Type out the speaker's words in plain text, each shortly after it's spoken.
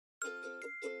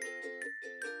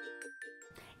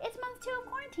It's month 2 of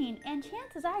quarantine, and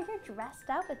chances are you're dressed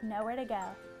up with nowhere to go.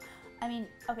 I mean,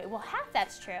 okay, well, half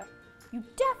that's true. You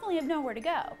definitely have nowhere to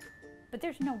go, but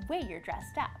there's no way you're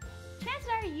dressed up. Chances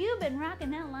are you've been rocking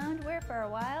that loungewear for a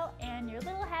while, and your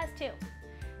little has too.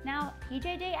 Now,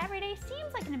 PJ Day every day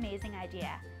seems like an amazing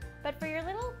idea, but for your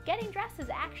little, getting dressed is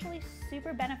actually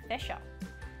super beneficial.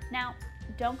 Now,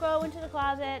 don't go into the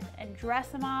closet and dress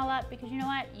them all up because you know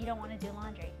what? You don't want to do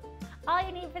laundry. All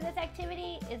you need for this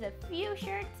activity is a few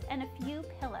shirts and a few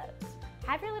pillows.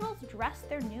 Have your littles dress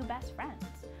their new best friends.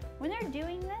 When they're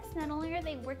doing this, not only are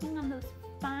they working on those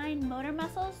fine motor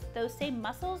muscles, those same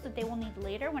muscles that they will need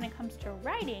later when it comes to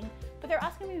writing, but they're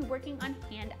also going to be working on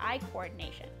hand-eye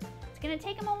coordination. It's going to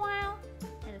take them a while,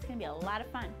 and it's going to be a lot of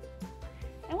fun.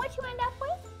 And what you end up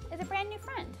with is a brand new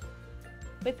friend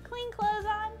with clean clothes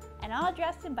on and all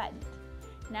dressed and buttoned.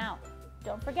 Now,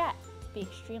 don't forget to be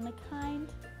extremely kind,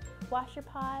 wash your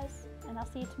paws, and I'll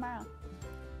see you tomorrow.